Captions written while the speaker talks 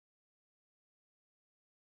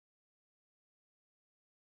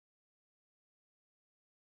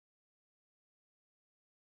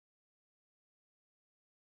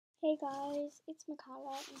Hey guys, it's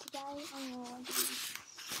Makala, and today I'm going to be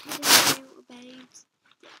doing a video about,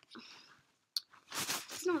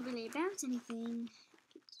 it's not really about anything,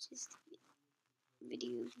 it's just a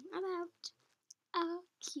video about a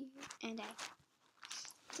Q&A.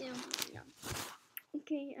 So, yeah.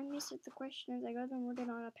 Okay, I'm gonna start the questions. I got them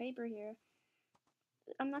written on a paper here.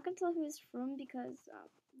 I'm not gonna tell who it's from because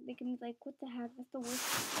they can be like, what the heck, that's the worst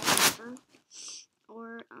thing ever.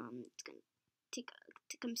 Or, it's gonna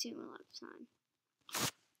to consume a lot of time.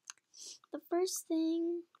 The first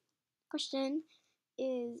question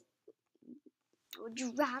is, would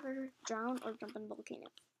you rather drown or jump in a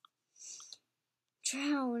volcano?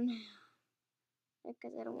 Drown,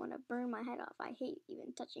 because I don't want to burn my head off. I hate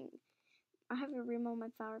even touching. I have a room on my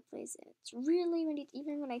fireplace, and it's really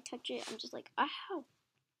even when I touch it, I'm just like, ow.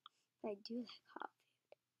 But I do like hot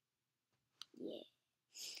food. Yeah.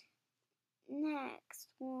 Next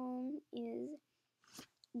one is,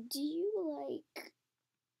 do you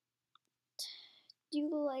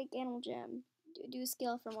like Animal Jam? Do a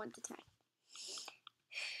scale from 1 to 10.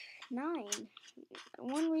 9.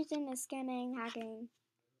 One reason is scamming, hacking.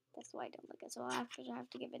 That's why I don't like it. So I have to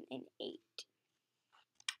give it an 8.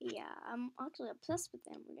 Yeah, I'm actually obsessed with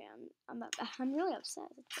Animal Jam. I'm really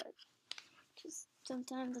obsessed, but just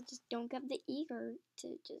sometimes I just don't have the ego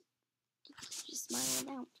to just smile it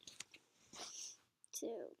out.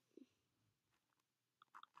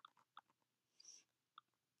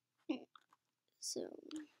 So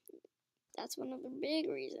that's one of the big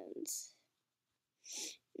reasons.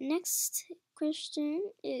 Next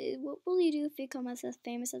question is, what will you do if you become as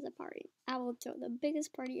famous as a party? I will throw the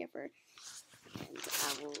biggest party ever, and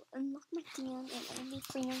I will unlock my DM, and only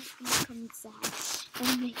friends can come inside,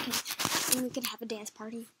 and we could have a dance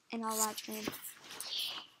party, and I'll live stream.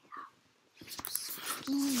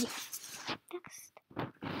 Yeah. Next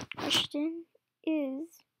question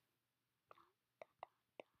is,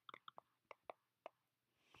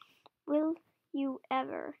 will you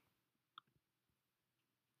ever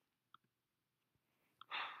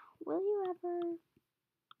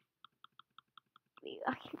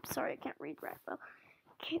sorry, I can't read right well.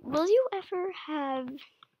 Okay, will you ever have the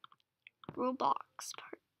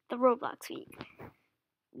Roblox week?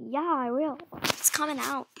 Yeah, I will. It's coming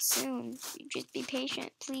out soon. Just be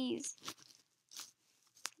patient, please.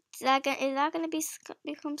 Is that gonna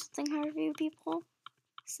become something hard for you people?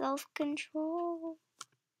 Self-control.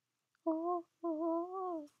 Oh.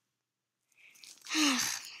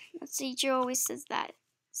 My teacher always says that.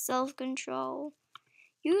 Self-control.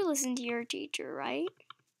 You listen to your teacher, right?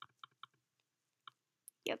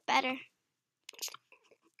 You better. Okay.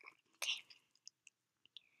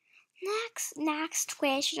 Next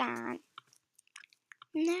question.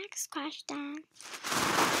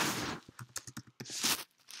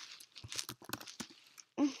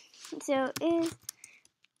 So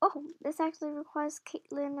this actually requires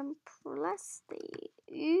Caitlin and Presley.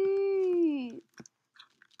 Ooh.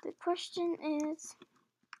 The question is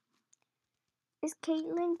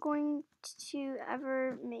Caitlin going to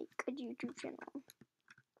ever make a YouTube channel?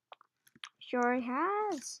 She already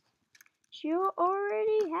has. She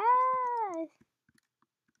already has.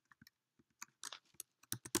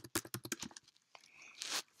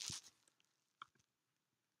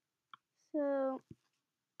 So,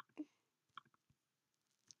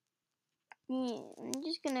 yeah, I'm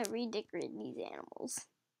just gonna redecorate these animals.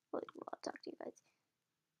 I'll talk to you guys.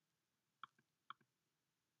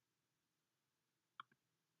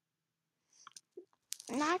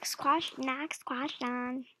 Next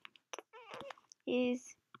question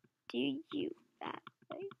is, do you have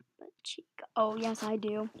a chica? Oh, yes, I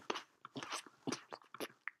do.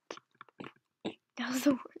 That was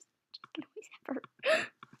the worst chicken noise ever.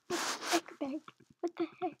 What the heck, What the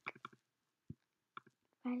heck?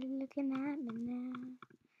 Why are you looking at me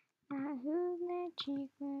now? Who's that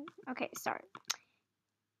chica? Okay, sorry.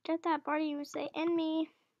 Just that party you would say, and me.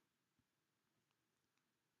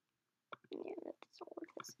 Yeah, that doesn't work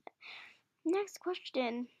this way. Next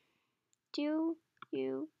question. Do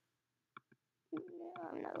you... No,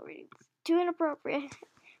 I'm not reading this. Too inappropriate.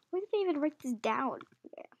 Why did they even write this down?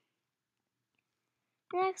 Yeah.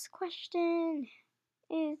 Next question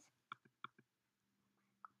is...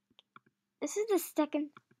 This is the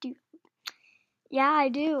second... Yeah, I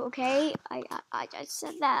do, okay? I just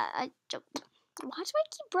said that. Why do I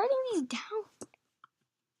keep writing these down?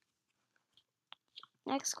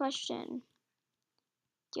 Next question.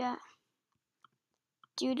 Yeah.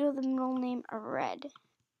 Due to the middle name of Red.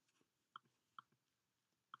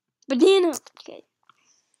 Banana! Okay.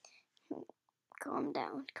 Calm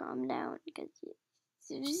down. Because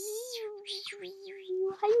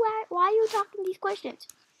why are you talking these questions?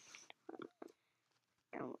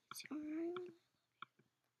 Oh, it's alright.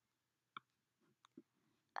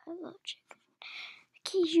 I love chicken.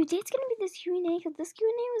 Okay, you. That's gonna be this Q&A because this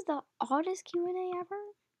Q&A was the oddest Q&A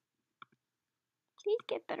ever. Please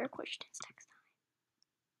get better questions next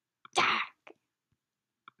time. Ah!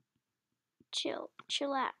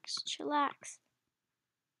 Chillax.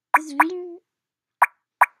 This video.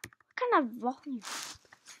 What kind of volume?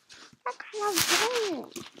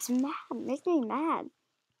 It's mad. It makes me mad.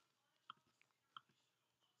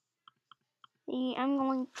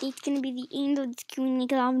 It's gonna be the end of this Q&A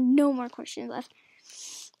because I have no more questions left.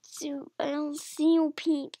 So I'll see you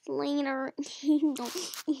peeps later.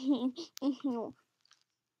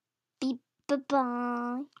 Bye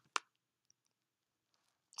bye.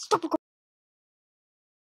 Stop recording.